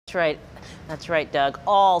That's right. That's right, Doug.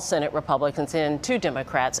 All Senate Republicans and 2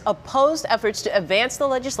 Democrats opposed efforts to advance the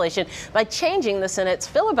legislation by changing the Senate's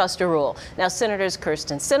filibuster rule. Now, Senators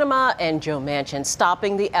Kyrsten Sinema and Joe Manchin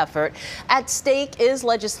stopping the effort. At stake is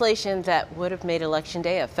legislation that would have made Election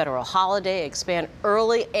Day a federal holiday, expand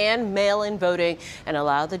early and mail-in voting, and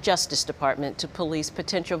allow the Justice Department to police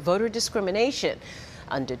potential voter discrimination.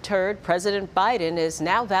 Undeterred, President Biden is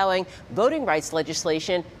now vowing voting rights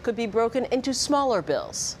legislation could be broken into smaller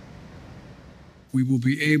bills. We will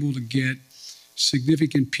be able to get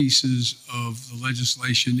significant pieces of the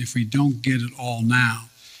legislation, if we don't get it all now,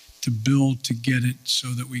 to build to get it so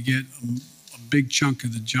that we get a big chunk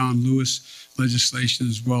of the John Lewis legislation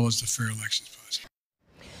as well as the Fair Elections Policy.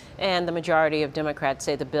 And the majority of Democrats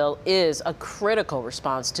say the bill is a critical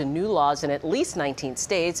response to new laws in at least 19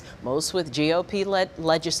 states, most with GOP-led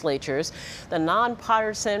legislatures. The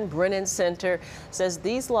nonpartisan Brennan Center says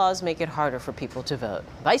these laws make it harder for people to vote.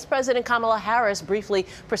 Vice President Kamala Harris briefly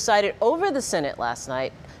presided over the Senate last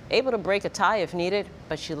night, able to break a tie if needed,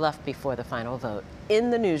 but she left before the final vote.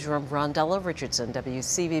 In the newsroom, Rondella Richardson,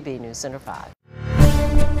 WCVB News Center 5.